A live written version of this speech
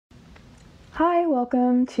Hi,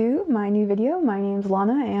 welcome to my new video. My name's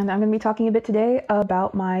Lana, and I'm going to be talking a bit today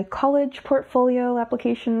about my college portfolio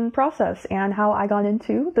application process and how I got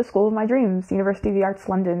into the school of my dreams, University of the Arts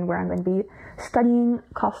London, where I'm going to be studying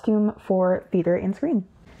costume for theater and screen.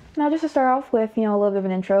 Now, just to start off with, a little bit of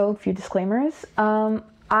an intro, a few disclaimers.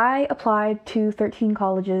 I applied to 13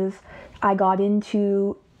 colleges. I got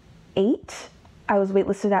into 8. I was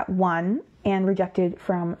waitlisted at 1 and rejected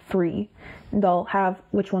from 3. They'll have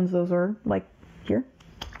which ones those are, like here.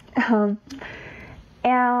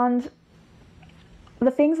 And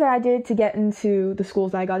the things that I did to get into the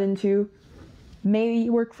schools that I got into may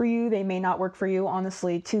work for you, they may not work for you.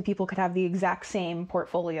 Honestly, 2 people could have the exact same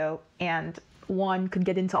portfolio and one could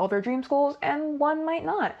get into all their dream schools and one might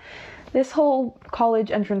not. This whole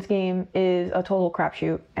college entrance game is a total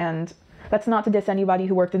crapshoot, and that's not to diss anybody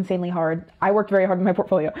who worked insanely hard. I worked very hard in my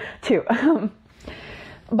portfolio too.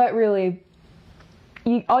 But really,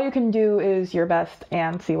 all you can do is your best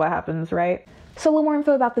and see what happens, right? So a little more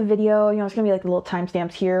info about the video, it's gonna be like the little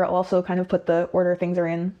timestamps here. I'll also kind of put the order things are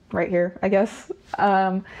in right here, I guess.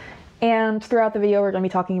 And throughout the video, we're gonna be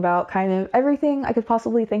talking about kind of everything I could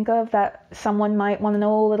possibly think of that someone might want to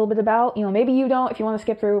know a little bit about. Maybe you don't. If you want to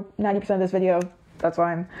skip through 90% of this video, that's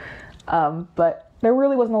fine. But there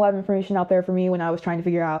really wasn't a lot of information out there for me when I was trying to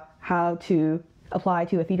figure out how to apply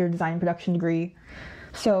to a theater design and production degree.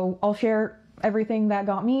 So I'll share everything that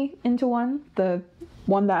got me into the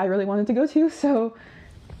one that I really wanted to go to, so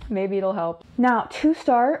maybe it'll help. Now, to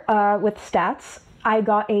start with stats, I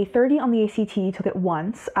got a 30 on the ACT, took it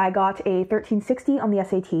once. I got a 1360 on the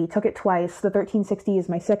SAT, took it twice. The 1360 is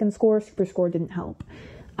my second score, super score didn't help.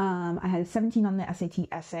 I had a 17 on the SAT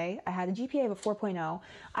essay. I had a GPA of a 4.0.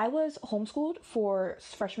 I was homeschooled for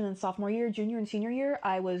freshman and sophomore year. Junior and senior year,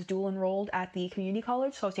 I was dual enrolled at the community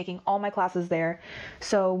college, so I was taking all my classes there.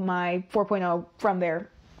 So my 4.0 from there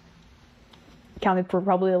counted for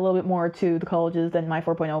probably a little bit more to the colleges than my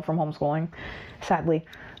 4.0 from homeschooling, sadly.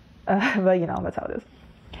 But that's how it is.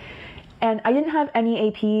 And I didn't have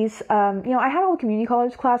any APs. I had all the community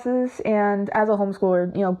college classes, and as a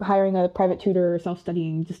homeschooler, hiring a private tutor or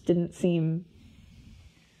self-studying just didn't seem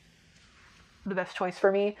the best choice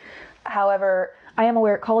for me. However, I am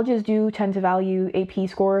aware colleges do tend to value AP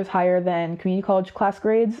scores higher than community college class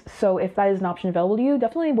grades, so if that is an option available to you,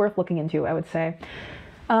 definitely worth looking into, I would say.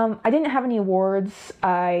 I didn't have any awards.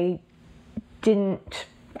 I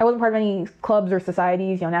wasn't part of any clubs or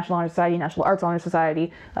societies, National Honor Society, National Arts Honor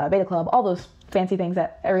Society, Beta Club, all those fancy things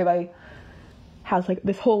that everybody has, like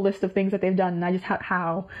this whole list of things that they've done, and I just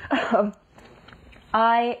how.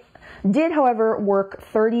 I did, however, work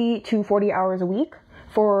 30 to 40 hours a week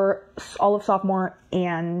for all of sophomore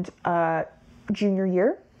and junior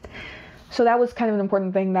year. So that was kind of an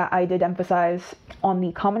important thing that I did emphasize on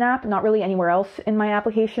the Common App, not really anywhere else in my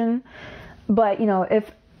application. But,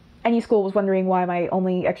 if any school was wondering why my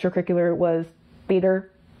only extracurricular was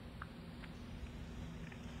theater,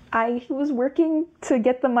 I was working to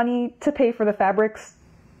get the money to pay for the fabrics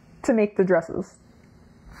to make the dresses.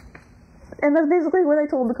 And that's basically what I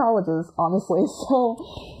told the colleges, honestly. So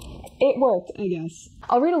it worked, I guess.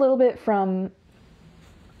 I'll read a little bit from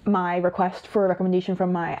my request for a recommendation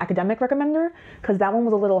from my academic recommender, because that one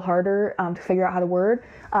was a little harder to figure out how to word.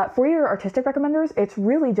 For your artistic recommenders, it's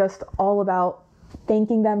really just all about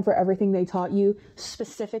thanking them for everything they taught you,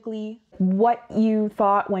 specifically what you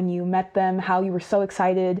thought when you met them, how you were so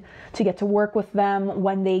excited to get to work with them,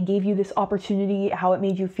 when they gave you this opportunity, how it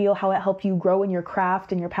made you feel, how it helped you grow in your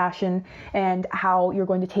craft and your passion, and how you're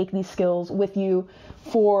going to take these skills with you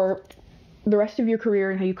for the rest of your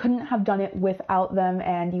career, and how you couldn't have done it without them,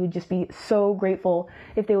 and you would just be so grateful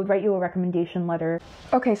if they would write you a recommendation letter.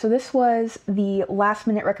 Okay, so this was the last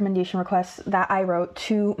minute recommendation request that I wrote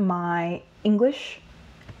to my English,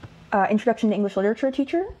 Introduction to English Literature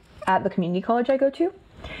teacher at the community college I go to.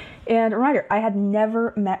 And a reminder, I had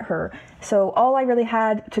never met her, so all I really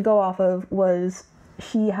had to go off of was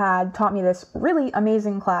she had taught me this really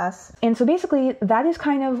amazing class. And so basically that is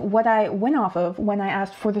kind of what I went off of when I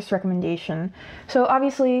asked for this recommendation. So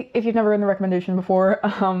obviously, if you've never written the recommendation before,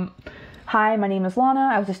 hi, my name is Lana.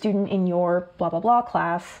 I was a student in your blah blah blah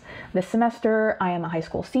class this semester. I am a high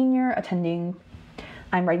school senior attending.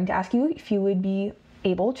 I'm writing to ask you if you would be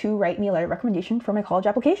able to write me a letter of recommendation for my college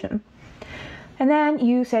application. And then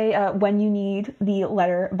you say when you need the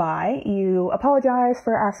letter by. You apologize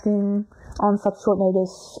for asking on such short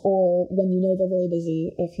notice, or when you know they're very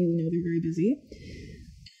busy, if you know they're very busy.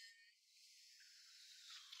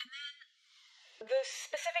 And then the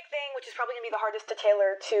specific thing, which is probably going to be the hardest to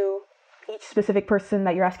tailor to each specific person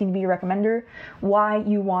that you're asking to be your recommender, why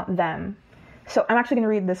you want them. So I'm actually going to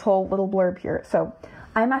read this whole little blurb here. So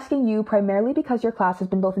I am asking you primarily because your class has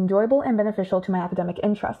been both enjoyable and beneficial to my academic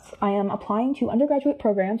interests. I am applying to undergraduate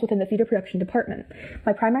programs within the theater production department.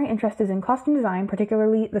 My primary interest is in costume design,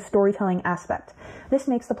 particularly the storytelling aspect. This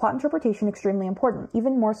makes the plot interpretation extremely important,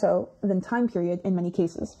 even more so than time period in many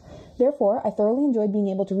cases. Therefore, I thoroughly enjoyed being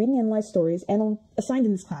able to read and analyze stories assigned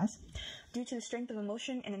in this class due to the strength of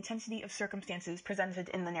emotion and intensity of circumstances presented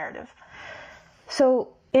in the narrative. So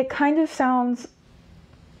it kind of sounds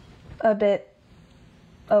a bit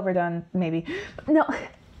overdone, maybe. No,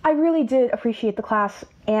 I really did appreciate the class,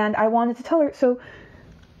 and I wanted to tell her, so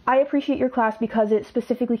I appreciate your class because it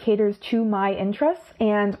specifically caters to my interests,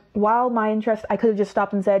 and while my interest, I could have just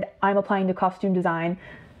stopped and said, I'm applying to costume design,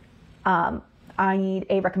 I need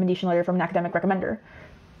a recommendation letter from an academic recommender.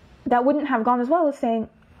 That wouldn't have gone as well as saying,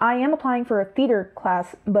 I am applying for a theater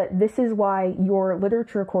class, but this is why your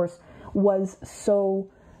literature course was so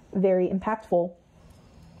very impactful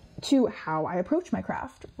to how I approach my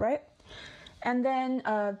craft, right? And then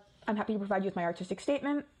I'm happy to provide you with my artistic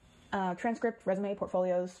statement, transcript, resume,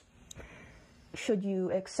 portfolios. Should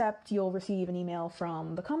you accept, you'll receive an email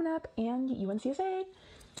from the Common App and UNCSA.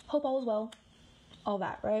 Hope all is well. All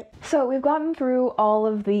that, right? So we've gotten through all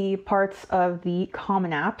of the parts of the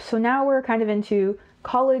Common App. So now we're kind of into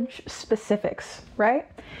college specifics, right?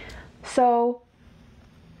 So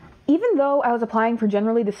even though I was applying for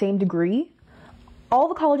generally the same degree, all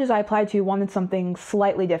the colleges I applied to wanted something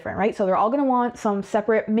slightly different, right? So they're all going to want some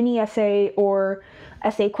separate mini essay or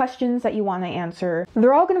essay questions that you want to answer.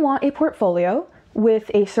 They're all going to want a portfolio with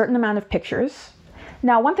a certain amount of pictures.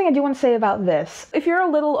 Now, one thing I do want to say about this, if you're a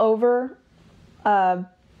little over, or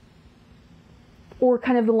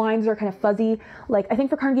kind of the lines are kind of fuzzy, like I think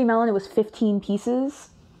for Carnegie Mellon it was 15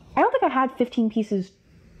 pieces. I don't think I had 15 pieces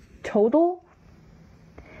total,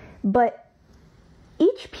 but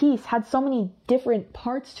each piece had so many different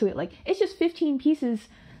parts to it. Like, it's just 15 pieces,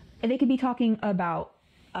 and they could be talking about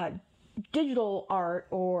digital art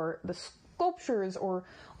or the sculptures or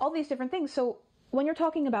all these different things. So when you're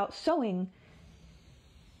talking about sewing,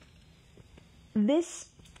 this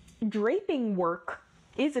draping work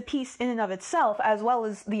is a piece in and of itself, as well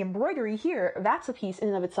as the embroidery here, that's a piece in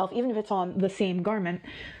and of itself, even if it's on the same garment.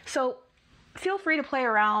 So feel free to play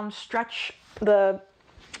around, stretch the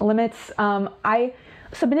limits. I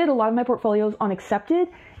submitted a lot of my portfolios on accepted,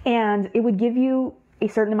 and it would give you a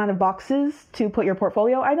certain amount of boxes to put your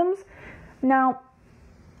portfolio items. Now,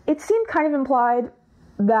 it seemed kind of implied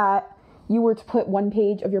that you were to put one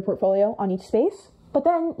page of your portfolio on each space, but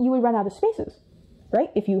then you would run out of spaces,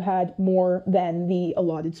 right? If you had more than the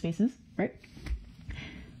allotted spaces, right?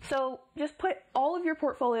 So just put all of your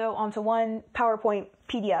portfolio onto one PowerPoint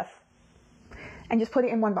PDF and just put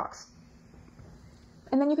it in one box.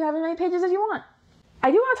 And then you can have as many pages as you want. I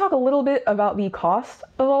do want to talk a little bit about the cost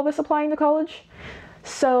of all this applying to college.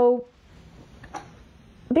 So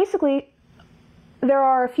basically, there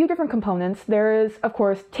are a few different components. There is, of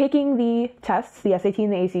course, taking the tests, the SAT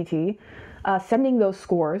and the ACT, sending those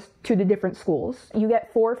scores to the different schools. You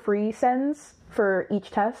get 4 free sends for each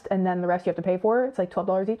test, and then the rest you have to pay for. It's like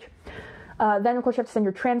 $12 each. Then, of course, you have to send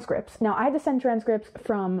your transcripts. Now, I had to send transcripts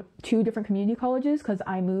from 2 different community colleges because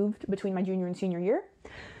I moved between my junior and senior year.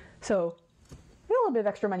 So, a little bit of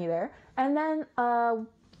extra money there. And then,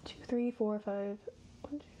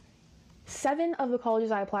 7 of the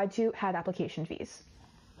colleges I applied to had application fees.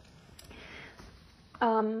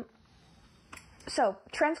 So,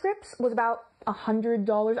 transcripts was about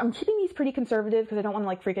 $100. I'm keeping these pretty conservative because I don't want to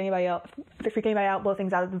like freak anybody out, blow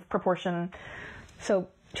things out of proportion. So,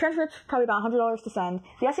 transcripts, probably about $100 to send.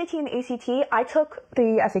 The SAT and the ACT, I took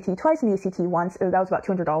the SAT twice and the ACT once. That was about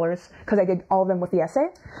 $200 because I did all of them with the essay.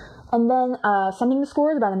 And then sending the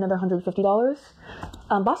scores, about another $150.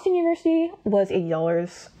 Boston University was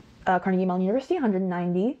 $80. Carnegie Mellon University,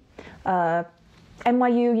 $190.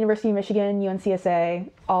 NYU, University of Michigan, UNCSA,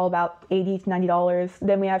 all about $80 to $90.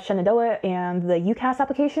 Then we have Shenandoah and the UCAS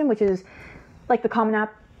application, which is like the Common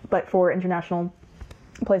App, but for international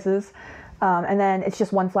places. And then it's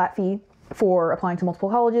just one flat fee for applying to multiple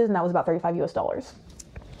colleges, and that was about $35 US.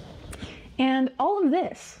 And all of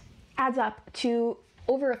this adds up to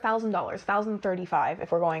over $1,000, $1,035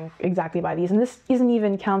 if we're going exactly by these. And this isn't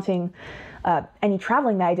even counting any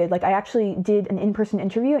traveling that I did. Like, I actually did an in-person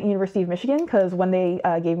interview at University of Michigan because when they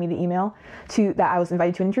gave me the email that I was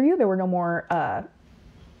invited to an interview, there were no more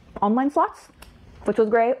online slots, which was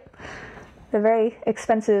great. The very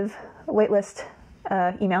expensive waitlist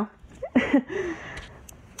email.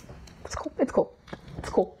 It's cool. It's cool. It's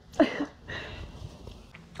cool.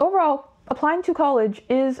 Overall, applying to college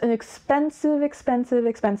is an expensive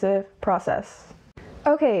process.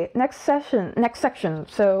 Okay, next section.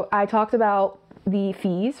 So I talked about the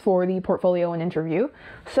fees for the portfolio and interview.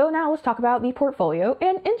 So now let's talk about the portfolio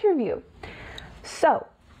and interview. So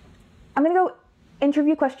I'm going to go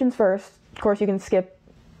interview questions first. Of course, you can skip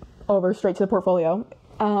over straight to the portfolio.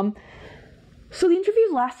 So the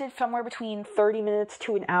interviews lasted somewhere between 30 minutes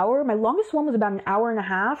to an hour. My longest one was about an hour and a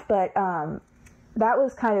half, but that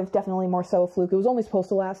was kind of definitely more so a fluke. It was only supposed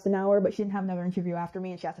to last an hour, but she didn't have another interview after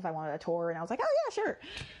me, and she asked if I wanted a tour, and I was like, oh yeah, sure.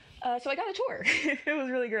 So I got a tour. It was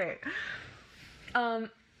really great.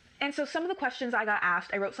 And so some of the questions I got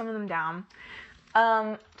asked, I wrote some of them down.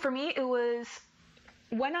 For me, it was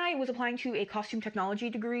when I was applying to a costume technology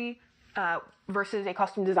degree versus a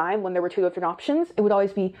costume design, when there were two different options, it would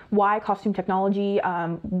always be why costume technology,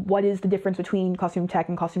 what is the difference between costume tech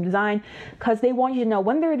and costume design, because they want you to know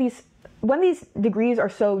when these degrees are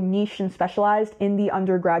so niche and specialized in the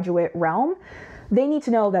undergraduate realm, they need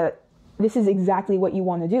to know that this is exactly what you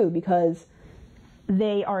want to do, because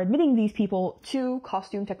they are admitting these people to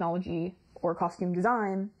costume technology or costume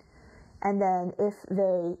design, and then if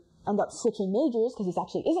they end up switching majors, because this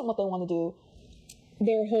actually isn't what they want to do,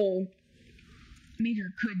 their whole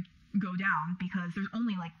major could go down because there's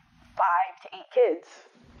only like 5 to 8 kids,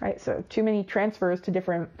 right? So too many transfers to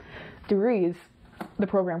different degrees, the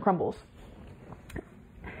program crumbles.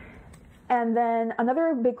 And then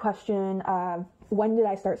another big question, when did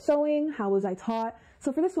I start sewing? How was I taught?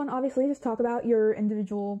 So for this one, obviously, just talk about your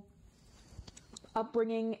individual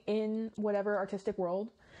upbringing in whatever artistic world.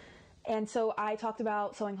 And so I talked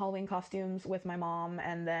about sewing Halloween costumes with my mom,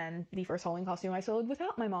 and then the first Halloween costume I sewed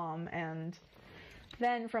without my mom. And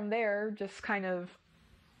then from there, just kind of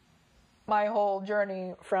my whole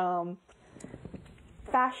journey from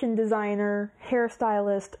fashion designer,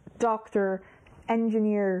 hairstylist, doctor,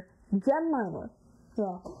 engineer, gem miner.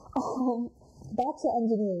 Yeah. Back to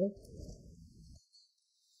engineer.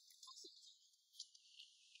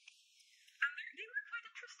 They were quite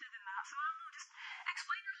interested in that, so I'll just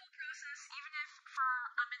explain your whole process, even if for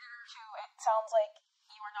a minute or two it sounds like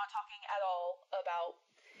you are not talking at all about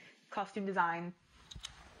costume design.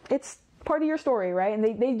 It's part of your story, right? And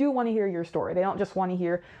they do want to hear your story. They don't just want to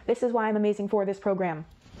hear, this is why I'm amazing for this program.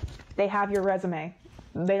 They have your resume.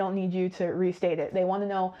 They don't need you to restate it. They want to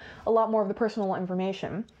know a lot more of the personal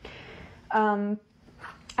information.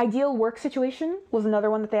 Ideal work situation was another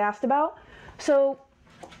one that they asked about. So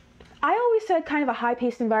I always said kind of a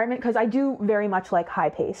high-paced environment, because I do very much like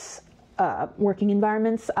high-pace working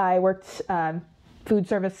environments. I worked food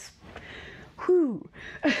service. Whew.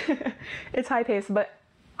 It's high-paced, but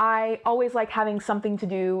I always like having something to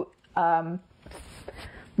do.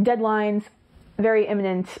 Deadlines, very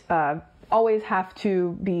imminent, always have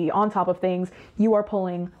to be on top of things. You are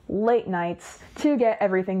pulling late nights to get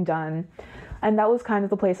everything done. And that was kind of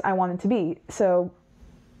the place I wanted to be. So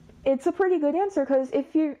it's a pretty good answer, because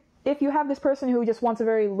if you have this person who just wants a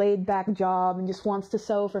very laid back job and just wants to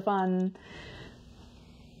sew for fun,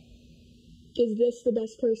 is this the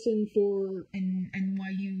best person for an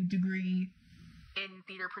NYU degree in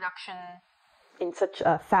theater production in such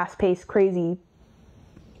a fast-paced, crazy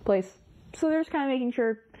place? So they're just kind of making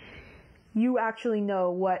sure you actually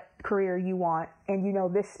know what career you want, and you know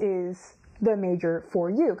this is the major for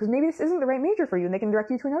you, because maybe this isn't the right major for you, and they can direct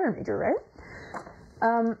you to another major, right?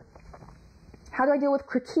 How do I deal with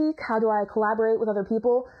critique? How do I collaborate with other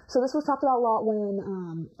people? So this was talked about a lot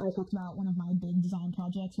when I talked about one of my big design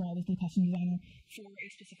projects where I was the costume designer for a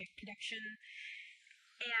specific production.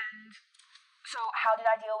 And so how did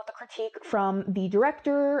I deal with the critique from the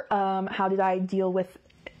director? How did I deal with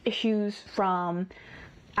issues from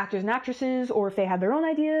actors and actresses, or if they had their own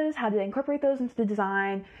ideas, how did I incorporate those into the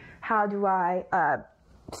design? How do I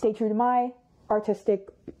stay true to my artistic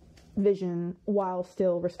vision while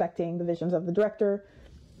still respecting the visions of the director,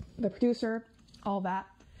 the producer, all that?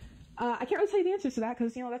 I can't really tell you the answers to that,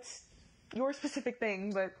 because, that's your specific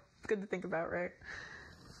thing, but it's good to think about, right?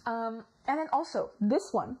 And then also,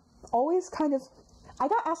 this one, always kind of, I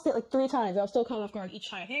got asked it like 3 times, I was still caught off guard each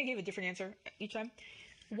time. I think I gave a different answer each time.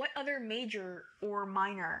 What other major or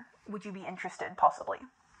minor would you be interested in, possibly?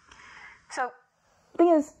 So, the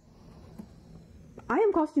thing is, I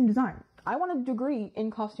am costume design. I want a degree in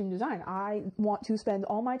costume design. I want to spend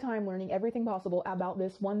all my time learning everything possible about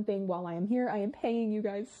this one thing while I am here. I am paying you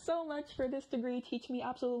guys so much for this degree. Teach me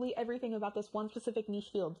absolutely everything about this one specific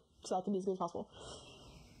niche field so I can be as good as possible.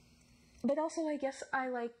 But also, I guess I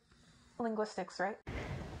like linguistics, right?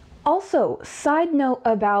 Also, side note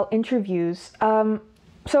about interviews.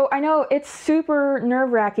 So I know it's super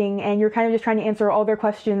nerve-wracking, and you're kind of just trying to answer all their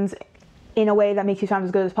questions in a way that makes you sound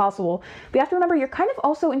as good as possible. But you have to remember, you're kind of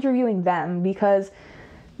also interviewing them, because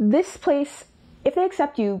this place, if they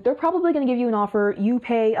accept you, they're probably going to give you an offer. You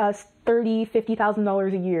pay us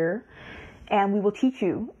 $50,000 a year, and we will teach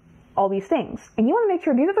you all these things. And you want to make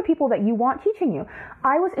sure these are the people that you want teaching you.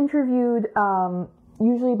 I was interviewed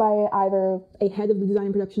usually by either a head of the design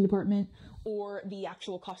and production department or the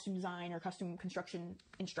actual costume design or costume construction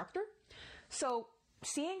instructor. So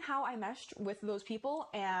seeing how I meshed with those people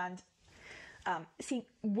and see,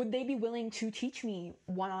 would they be willing to teach me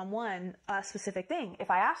one-on-one a specific thing if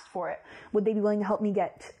I asked for it? Would they be willing to help me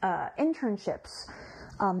get internships?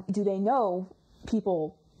 Do they know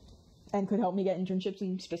people and could help me get internships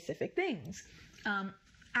in specific things?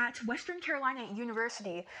 At Western Carolina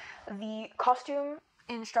University, the costume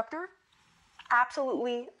instructor,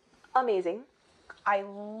 absolutely amazing. I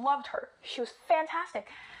loved her. She was fantastic.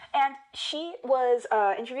 And she was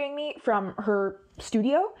interviewing me from her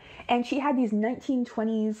studio, and she had these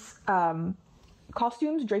 1920s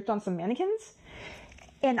costumes draped on some mannequins.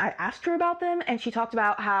 And I asked her about them, and she talked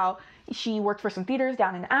about how she worked for some theaters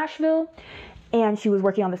down in Asheville, and she was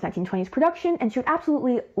working on this 1920s production, and she would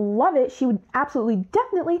absolutely love it. She would absolutely,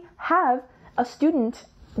 definitely have a student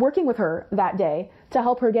working with her that day to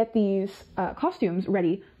help her get these costumes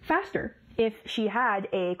ready faster if she had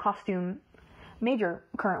a costume major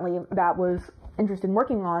currently that was interested in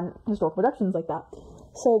working on historical productions like that.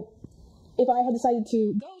 So if I had decided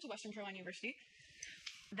to go to Western Carolina University,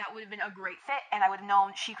 that would have been a great fit, and I would have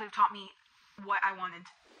known she could have taught me what I wanted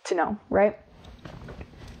to know, right?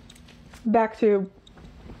 Back to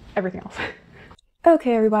everything else.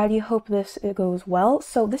 Okay, everybody, hope it goes well.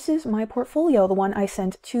 So this is my portfolio, the one I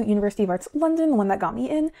sent to University of Arts London, the one that got me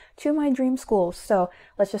in to my dream school. So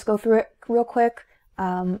let's just go through it real quick.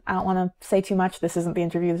 I don't want to say too much. This isn't the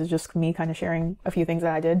interview. This is just me kind of sharing a few things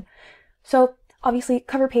that I did. So obviously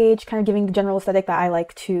cover page, kind of giving the general aesthetic that I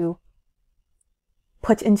like to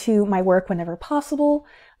put into my work whenever possible.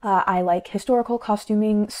 I like historical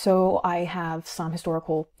costuming, so I have some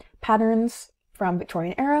historical patterns from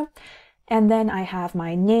Victorian era. And then I have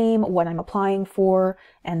my name, what I'm applying for,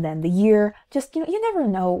 and then the year. Just, you never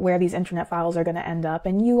know where these internet files are going to end up,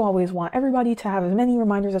 and you always want everybody to have as many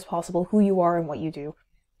reminders as possible who you are and what you do.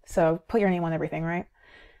 So put your name on everything, right?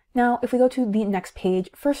 Now, if we go to the next page,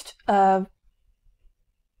 first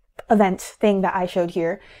event thing that I showed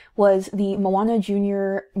here was the Moana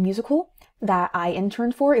Junior musical that I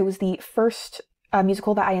interned for. It was the first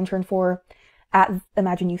musical that I interned for at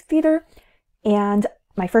Imagine Youth Theater, and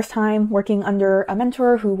my first time working under a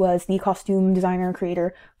mentor who was the costume designer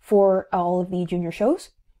creator for all of the junior shows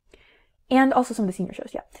and also some of the senior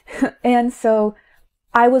shows, yeah. And so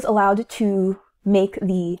I was allowed to make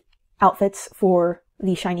the outfits for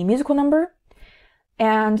the Shiny musical number.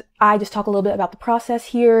 And I just talk a little bit about the process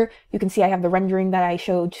here. You can see I have the rendering that I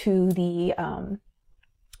showed to the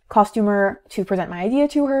costumer to present my idea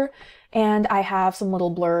to her. And I have some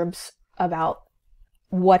little blurbs about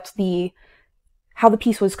how the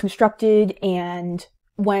piece was constructed, and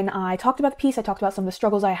when I talked about the piece, I talked about some of the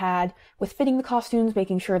struggles I had with fitting the costumes,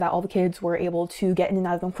 making sure that all the kids were able to get in and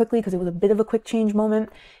out of them quickly because it was a bit of a quick change moment,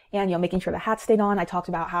 and making sure the hat stayed on. I talked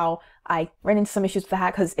about how I ran into some issues with the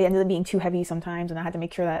hat because it ended up being too heavy sometimes, and I had to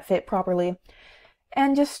make sure that it fit properly.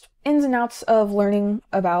 And just ins and outs of learning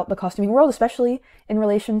about the costuming world, especially in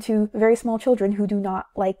relation to very small children who do not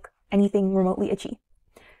like anything remotely itchy.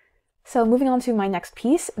 So moving on to my next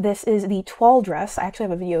piece, this is the toile dress. I actually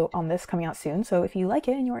have a video on this coming out soon, so if you like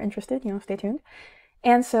it and you're interested, stay tuned.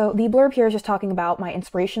 And so the blurb here is just talking about my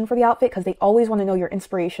inspiration for the outfit, because they always want to know your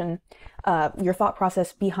inspiration, your thought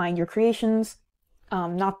process behind your creations.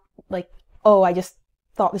 Not like, oh, I just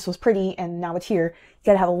thought this was pretty and now it's here. You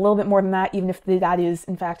gotta have a little bit more than that, even if that is,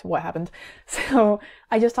 in fact, what happened. So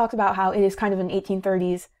I just talked about how it is kind of an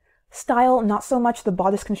 1830s style, not so much the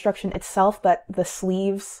bodice construction itself, but the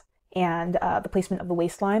sleeves and the placement of the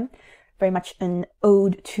waistline. Very much an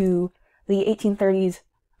ode to the 1830s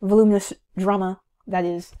voluminous drama that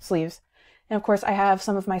is sleeves. And of course I have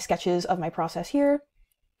some of my sketches of my process here.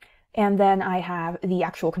 And then I have the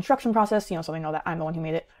actual construction process, so they know that I'm the one who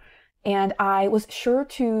made it. And I was sure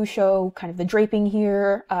to show kind of the draping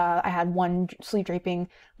here. I had one sleeve draping,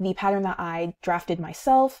 the pattern that I drafted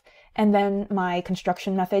myself, and then my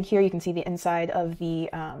construction method here. You can see the inside of the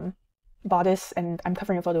bodice, and I'm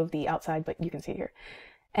covering a photo of the outside, but you can see it here.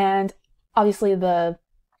 And obviously the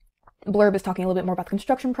blurb is talking a little bit more about the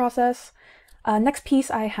construction process. Next piece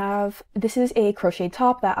I have, this is a crocheted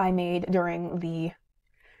top that I made during the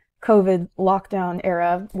COVID lockdown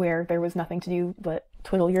era where there was nothing to do but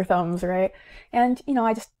twiddle your thumbs, right? And,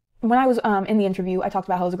 when I was in the interview, I talked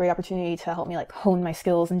about how it was a great opportunity to help me hone my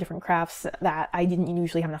skills in different crafts that I didn't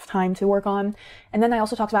usually have enough time to work on. And then I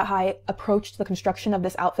also talked about how I approached the construction of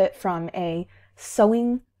this outfit from a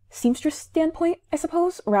sewing seamstress standpoint, I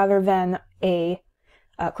suppose, rather than a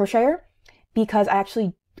crocheter, because I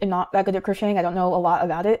actually am not that good at crocheting. I don't know a lot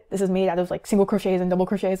about it. This is made out of like single crochets and double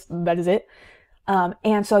crochets. That is it.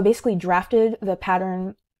 And so I basically drafted the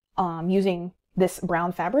pattern using this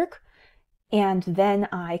brown fabric, and then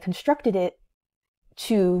I constructed it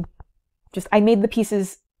to I made the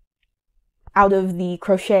pieces out of the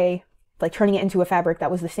crochet, like turning it into a fabric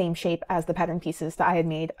that was the same shape as the pattern pieces that I had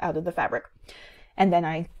made out of the fabric. And then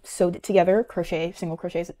I sewed it together, single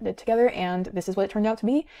crochets it together, and this is what it turned out to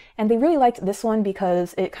be. And they really liked this one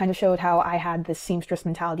because it kind of showed how I had this seamstress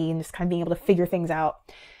mentality and just kind of being able to figure things out,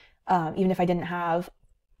 even if I didn't have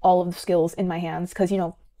all of the skills in my hands. Because, you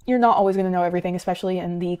know, you're not always going to know everything, especially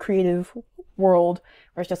in the creative world,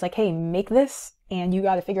 where it's just like, hey, make this, and you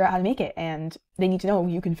got to figure out how to make it, and they need to know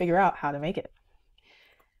you can figure out how to make it.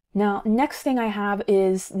 Now, next thing I have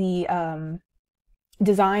is the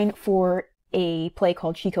design for a play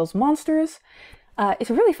called She Kills Monsters. It's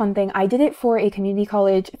a really fun thing. I did it for a community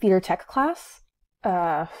college theater tech class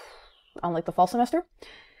on like the fall semester.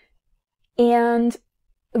 And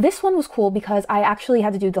this one was cool because I actually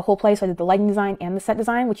had to do the whole play. So I did the lighting design and the set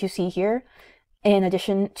design, which you see here, in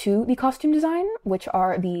addition to the costume design, which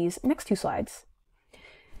are these next two slides.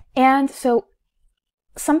 And so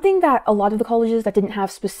something that a lot of the colleges that didn't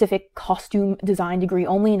have specific costume design degree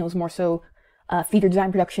only, and it was more so theater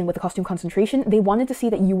design production with a costume concentration, they wanted to see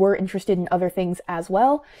that you were interested in other things as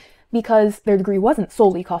well, because their degree wasn't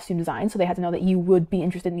solely costume design, so they had to know that you would be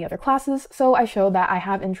interested in the other classes. So I showed that I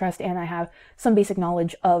have interest and I have some basic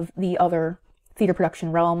knowledge of the other theater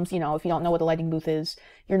production realms. You know, if you don't know what a lighting booth is,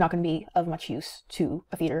 you're not going to be of much use to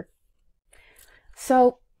a theater.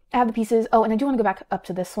 So I have the pieces. Oh, and I do want to go back up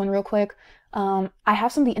to this one real quick. I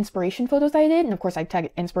have some of the inspiration photos that I did, and of course I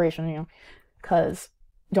tag inspiration, you know, because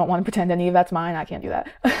don't want to pretend any of that's mine. I can't do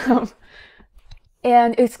that.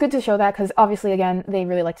 And it's good to show that because obviously, again, they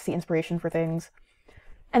really like to see inspiration for things.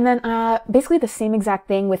 And then basically the same exact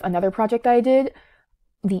thing with another project I did,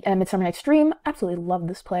 the Midsummer Night's Dream. Absolutely love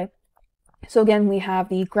this play. So again, we have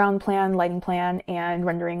the ground plan, lighting plan, and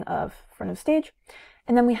rendering of front of stage.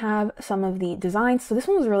 And then we have some of the designs. So this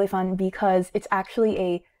one was really fun because it's actually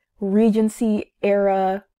a Regency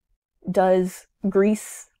era does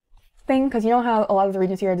Greece thing, because you know how a lot of the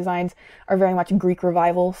Regency era designs are very much Greek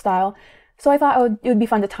revival style. So I thought it would be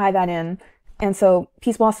fun to tie that in. And so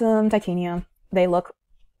Peace Blossom, Titania, they look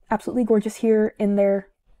absolutely gorgeous here in their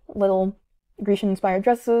little Grecian-inspired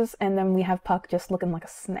dresses. And then we have Puck just looking like a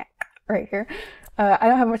snack right here. I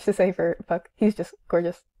don't have much to say for Puck. He's just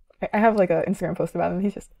gorgeous. I have like an Instagram post about him.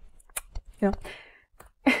 He's just, you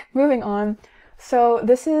know. Moving on. So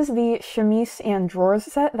this is the chemise and drawers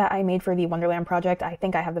set that I made for the Wonderland project. I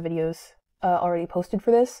think I have the videos already posted for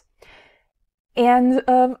this. And,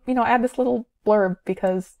 you know, add this little blurb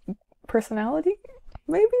because personality,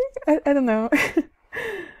 maybe? I don't know.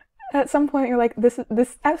 At some point you're like,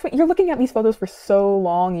 you're looking at these photos for so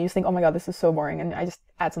long, you just think, oh my god, this is so boring, and I just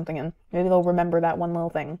add something in. Maybe they'll remember that one little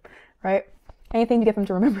thing, right? Anything to get them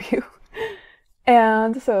to remember you.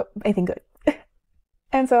 And so, anything good.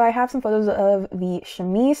 And so I have some photos of the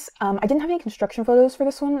chemise. I didn't have any construction photos for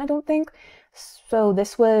this one, I don't think. So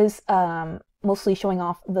this was mostly showing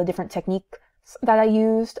off the different techniques that I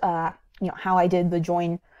used, you know, how I did the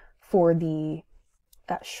join for the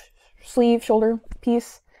sleeve shoulder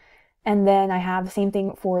piece. And then I have the same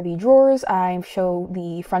thing for the drawers. I show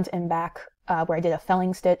the front and back where I did a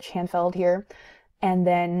felling stitch, hand felled here. And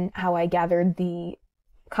then how I gathered the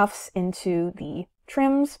cuffs into the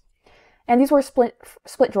trims. And these were split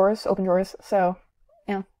drawers, open drawers. So,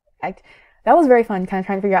 you know, that was very fun, kind of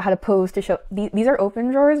trying to figure out how to pose to show. These are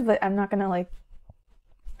open drawers, but I'm not going to like...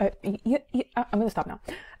 I'm going to stop now.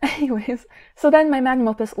 Anyways, so then my magnum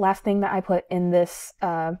opus, last thing that I put in this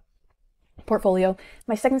portfolio,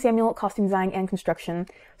 my second Samuel costume design and construction.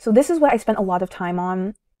 So this is what I spent a lot of time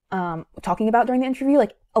on talking about during the interview.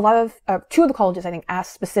 Like a lot of, two of the colleges I think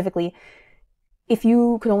asked specifically, if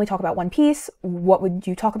you could only talk about one piece, what would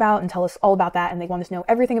you talk about, and tell us all about that. And they wanted to know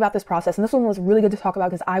everything about this process. And this one was really good to talk about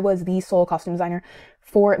because I was the sole costume designer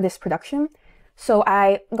for this production. So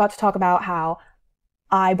I got to talk about how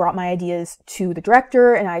I brought my ideas to the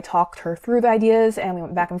director and I talked her through the ideas and we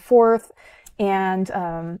went back and forth. And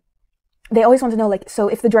they always want to know, like, so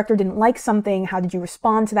if the director didn't like something, how did you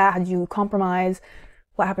respond to that? How did you compromise?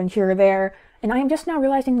 What happened here or there? And I am just now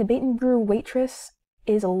realizing the Bait and Brew waitress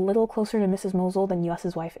is a little closer to Mrs. Mosel than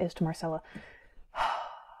Yus's wife is to Marcella.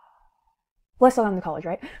 Well, I still got into college,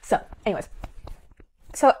 right? So, anyways.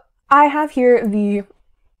 So, I have here the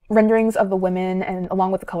renderings of the women and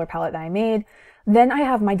along with the color palette that I made. Then I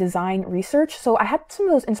have my design research. So I had some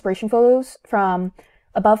of those inspiration photos from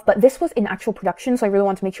above, but this was in actual production, so I really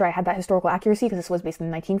wanted to make sure I had that historical accuracy because this was based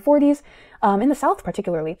in the 1940s, in the South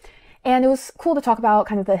particularly. And it was cool to talk about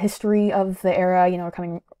kind of the history of the era, you know,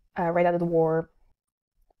 coming right out of the war.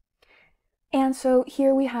 And so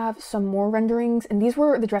here we have some more renderings, and these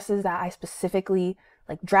were the dresses that I specifically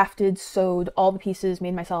like drafted, sewed, all the pieces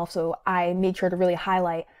made myself, so I made sure to really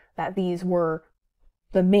highlight that these were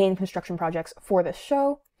the main construction projects for this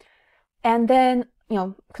show. And then, you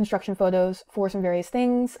know, construction photos for some various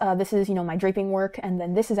things. This is, you know, my draping work, and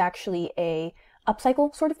then this is actually a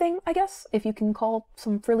upcycle sort of thing, I guess, if you can call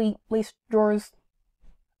some frilly lace drawers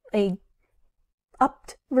a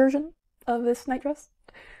upped version of this night dress.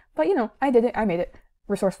 But, you know, I did it, I made it.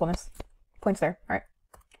 Resourcefulness. Points there, all right.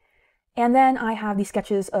 And then I have the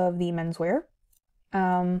sketches of the menswear.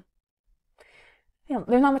 You know,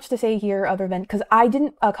 there's not much to say here other than, because I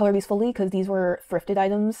didn't color these fully because these were thrifted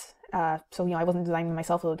items. So, you know, I wasn't designing them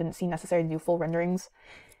myself, so it didn't seem necessary to do full renderings.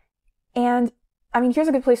 And, I mean, here's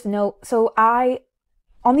a good place to note. So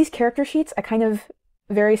on these character sheets, I kind of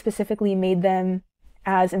very specifically made them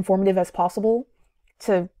as informative as possible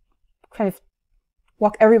to kind of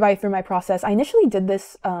walk everybody through my process. I initially did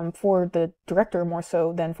this for the director more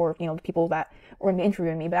so than for, you know, the people that were going to be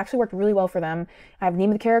interviewing me, but it actually worked really well for them. I have the name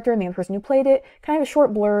of the character, the name of the person who played it, kind of a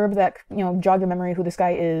short blurb that, you know, jog your memory who this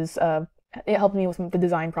guy is. It helped me with the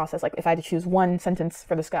design process, like if I had to choose one sentence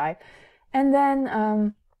for this guy. And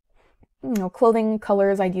then, you know, clothing,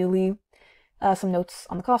 colors, ideally, some notes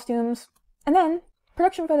on the costumes, and then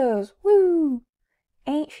production photos. Woo!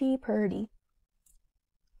 Ain't she purty?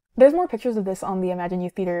 There's more pictures of this on the Imagine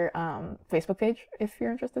Youth Theater Facebook page if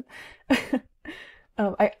you're interested.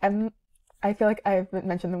 I feel like I've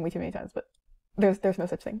mentioned them way too many times, but there's no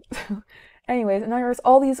such thing. Anyways, and there's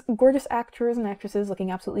all these gorgeous actors and actresses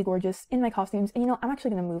looking absolutely gorgeous in my costumes. And you know, I'm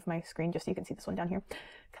actually gonna move my screen just so you can see this one down here,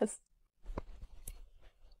 because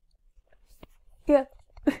yeah.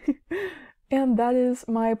 And that is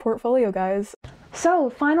my portfolio, guys. So,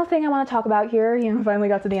 final thing I want to talk about here, you know, finally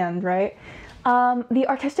got to the end, right? The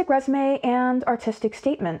artistic resume and artistic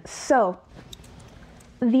statement. So,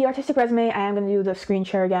 the artistic resume, I am going to do the screen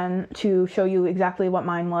share again to show you exactly what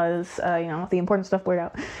mine was, you know, the important stuff blurred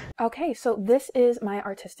out. Okay, so this is my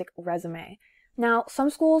artistic resume. Now, some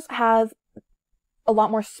schools have a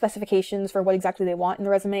lot more specifications for what exactly they want in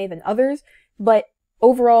the resume than others, but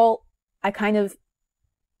overall, I kind of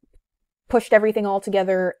pushed everything all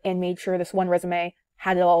together and made sure this one resume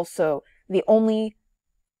had it all. So the only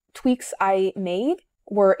tweaks I made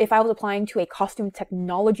were if I was applying to a costume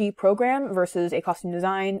technology program versus a costume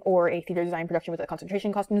design or a theater design production with a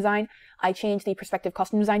concentration costume design, I changed the prospective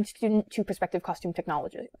costume design student to prospective costume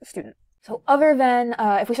technology student. So other than,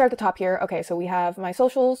 if we start at the top here, okay, so we have my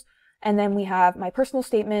socials, and then we have my personal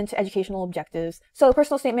statement, educational objectives. So the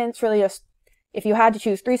personal statement's really just, if you had to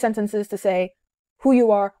choose 3 sentences to say who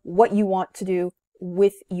you are, what you want to do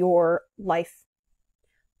with your life,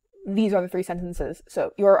 these are the 3 sentences.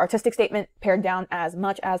 So your artistic statement, pared down as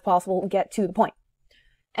much as possible, get to the point.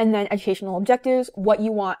 And then educational objectives, what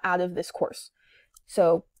you want out of this course.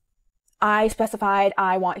 So I specified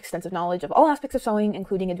I want extensive knowledge of all aspects of sewing,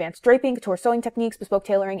 including advanced draping, couture sewing techniques, bespoke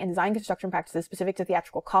tailoring, and design construction practices specific to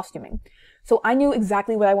theatrical costuming. So I knew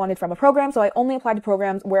exactly what I wanted from a program, so I only applied to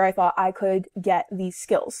programs where I thought I could get these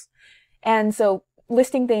skills. And so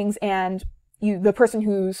listing things, and the person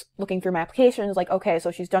who's looking through my application is like, okay,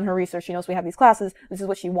 so she's done her research, she knows we have these classes, this is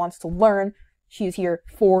what she wants to learn, she's here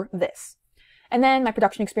for this. And then my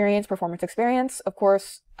production experience, performance experience, of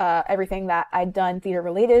course, everything that I'd done theater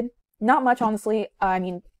related. Not much, honestly. I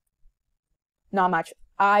mean, not much.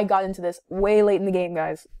 I got into this way late in the game,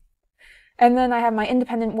 guys. And then I have my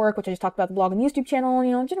independent work, which I just talked about, the blog and the YouTube channel,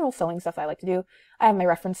 you know, general sewing stuff I like to do. I have my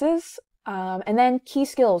references, and then key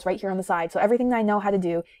skills right here on the side. So everything that I know how to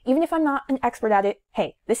do, even if I'm not an expert at it,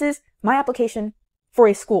 hey, this is my application for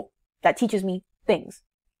a school that teaches me things.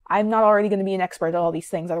 I'm not already going to be an expert at all these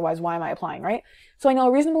things, otherwise why am I applying, right? So I know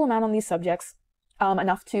a reasonable amount on these subjects,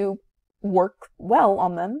 enough to work well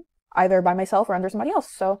on them, either by myself or under somebody else.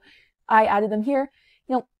 So I added them here.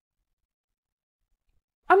 You know,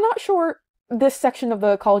 I'm not sure this section of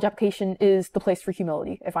the college application is the place for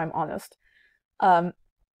humility, if I'm honest.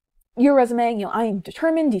 Your resume, you know, I am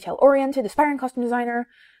determined, detail-oriented, aspiring costume designer,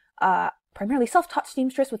 primarily self-taught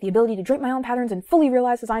seamstress with the ability to drape my own patterns and fully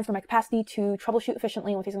realize designs for my capacity to troubleshoot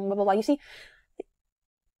efficiently when facing blah, blah, blah. You see,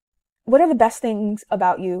 what are the best things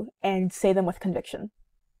about you, and say them with conviction.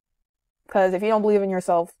 Because if you don't believe in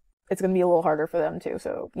yourself, it's going to be a little harder for them too.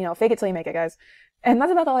 So, you know, fake it till you make it, guys. And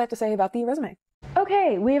that's about all I have to say about the resume.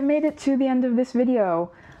 Okay, we have made it to the end of this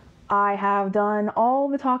video. I have done all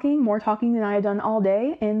the talking, more talking than I had done all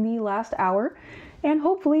day in the last hour. And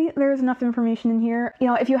hopefully there's enough information in here. You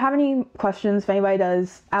know, if you have any questions, if anybody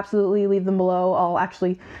does, absolutely leave them below. I'll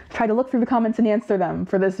actually try to look through the comments and answer them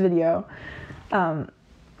for this video.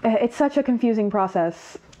 It's such a confusing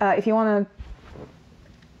process. If you want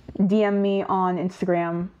to DM me on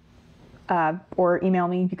Instagram or email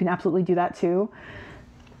me, you can absolutely do that too.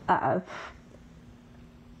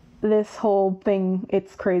 This whole thing,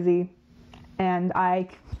 it's crazy, and I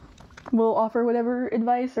will offer whatever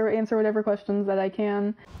advice or answer whatever questions that I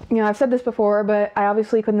can. You know, I've said this before, but I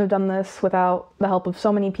obviously couldn't have done this without the help of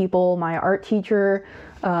so many people. My art teacher,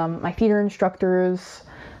 my theater instructors,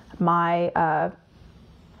 my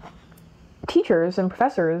teachers and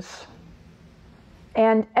professors,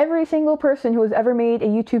 and every single person who has ever made a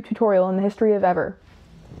YouTube tutorial in the history of ever.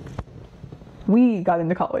 We got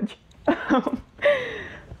into college.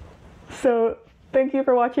 So thank you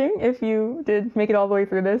for watching, if you did make it all the way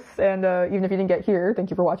through this, and even if you didn't get here,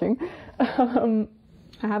 thank you for watching.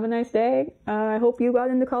 Have a nice day. I hope you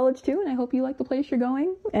got into college too, and I hope you like the place you're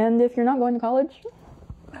going. And if you're not going to college,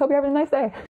 I hope you're having a nice day.